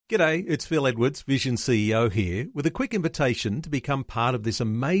G'day, it's Phil Edwards, Vision CEO here, with a quick invitation to become part of this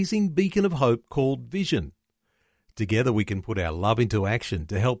amazing beacon of hope called Vision. Together we can put our love into action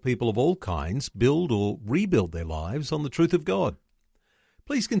to help people of all kinds build or rebuild their lives on the truth of God.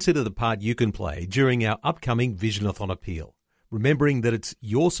 Please consider the part you can play during our upcoming Visionathon appeal, remembering that it's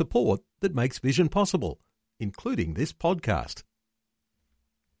your support that makes Vision possible, including this podcast.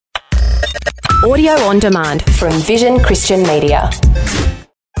 Audio on demand from Vision Christian Media.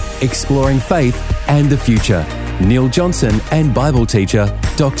 Exploring faith and the future. Neil Johnson and Bible teacher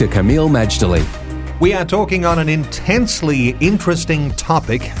Dr. Kameel Majdali. We are talking on an intensely interesting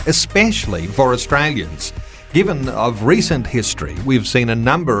topic, especially for Australians. Given of recent history, we've seen a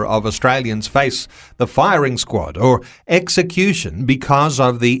number of Australians face the firing squad or execution because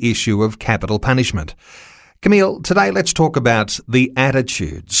of the issue of capital punishment. Kameel, today let's talk about the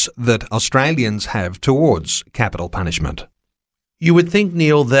attitudes that Australians have towards capital punishment. You would think,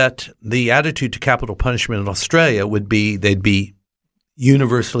 Neil, that the attitude to capital punishment in Australia would be they'd be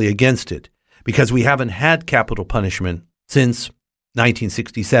universally against it because we haven't had capital punishment since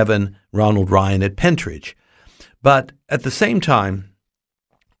 1967, Ronald Ryan at Pentridge. But at the same time,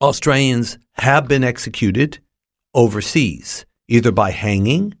 Australians have been executed overseas, either by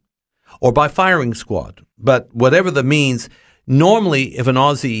hanging or by firing squad. But whatever the means, normally if an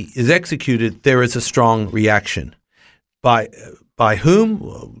Aussie is executed, there is a strong reaction. By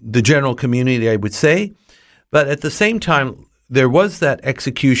whom? The general community, I would say. But at the same time, there was that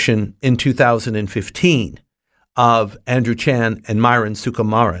execution in 2015 of Andrew Chan and Myuran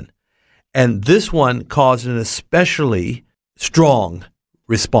Sukumaran. And this one caused an especially strong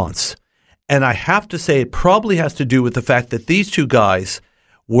response. And I have to say it probably has to do with the fact that these two guys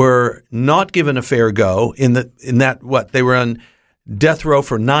were not given a fair go in that they were on death row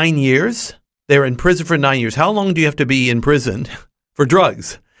for 9 years. They were in prison for 9 years. How long do you have to be in prison for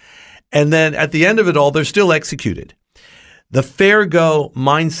drugs? And then at the end of it all, they're still executed. The fair go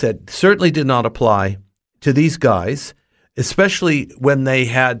mindset certainly did not apply to these guys, especially when they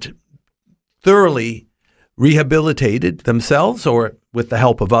had thoroughly rehabilitated themselves or with the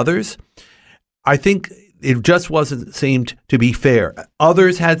help of others. I think it just wasn't seemed to be fair.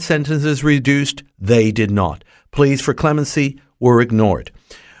 Others had sentences reduced. They did not. Pleas for clemency were ignored.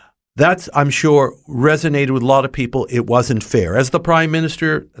 That's, I'm sure, resonated with a lot of people. It wasn't fair. As the Prime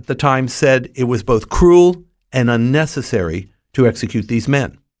Minister at the time said, it was both cruel and unnecessary to execute these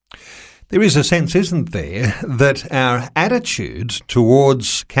men. There is a sense, isn't there, that our attitude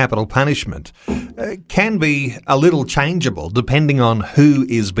towards capital punishment can be a little changeable depending on who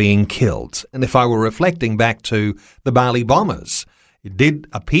is being killed. And if I were reflecting back to the Bali bombers, it did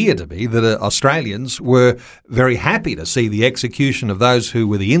appear to be that Australians were very happy to see the execution of those who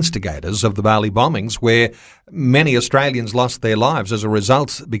were the instigators of the Bali bombings, where many Australians lost their lives as a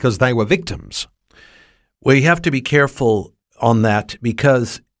result because they were victims. We have to be careful on that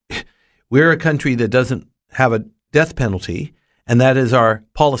because we're a country that doesn't have a death penalty, and that is our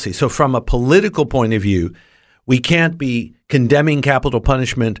policy. So from a political point of view, we can't be condemning capital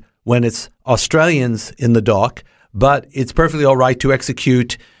punishment when it's Australians in the dock, but it's perfectly all right to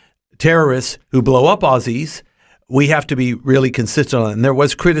execute terrorists who blow up Aussies. We have to be really consistent on it. And there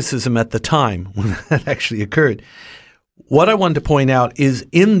was criticism at the time when that actually occurred. What I wanted to point out is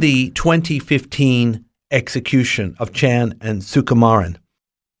in the 2015 execution of Chan and Sukumaran,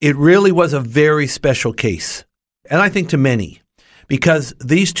 it really was a very special case, and I think to many, because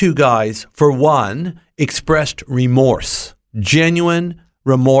these two guys, for one, expressed remorse, genuine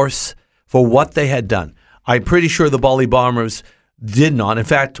remorse for what they had done. I'm pretty sure the Bali bombers did not. In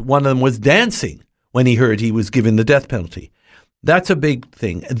fact, one of them was dancing when he heard he was given the death penalty. That's a big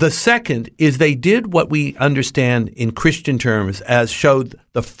thing. The second is they did what we understand in Christian terms as showed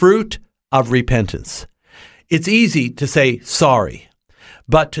the fruit of repentance. It's easy to say sorry,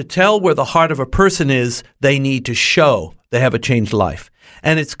 but to tell where the heart of a person is, they need to show they have a changed life.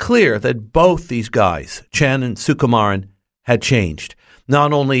 And it's clear that both these guys, Chan and Sukumaran, had changed.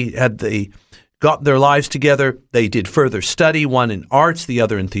 Not only had they got their lives together, they did further study, one in arts, the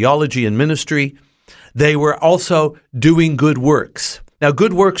other in theology and ministry. They were also doing good works. Now,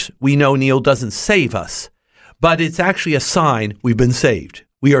 good works, we know, Neil, doesn't save us, but it's actually a sign we've been saved.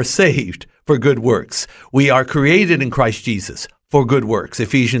 We are saved for good works. We are created in Christ Jesus for good works,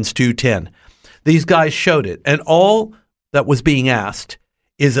 Ephesians 2:10. These guys showed it, and all that was being asked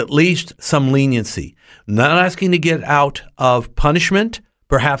is at least some leniency. Not asking to get out of punishment,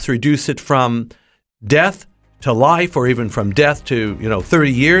 perhaps reduce it from death to life, or even from death to 30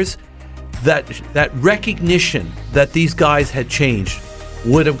 years. That recognition that these guys had changed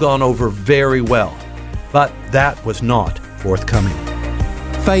would have gone over very well, but that was not forthcoming.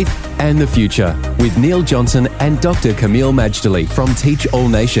 Faith and the Future with Neil Johnson and Dr. Camille Majdali from Teach All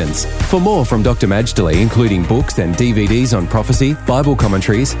Nations. For more from Dr. Majdali, including books and DVDs on prophecy, Bible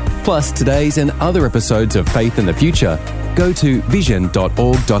commentaries, plus today's and other episodes of Faith and the Future, go to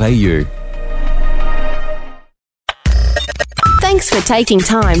vision.org.au. Thanks for taking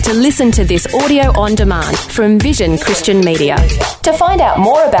time to listen to this audio on demand from Vision Christian Media. To find out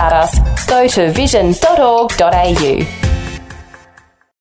more about us, go to vision.org.au.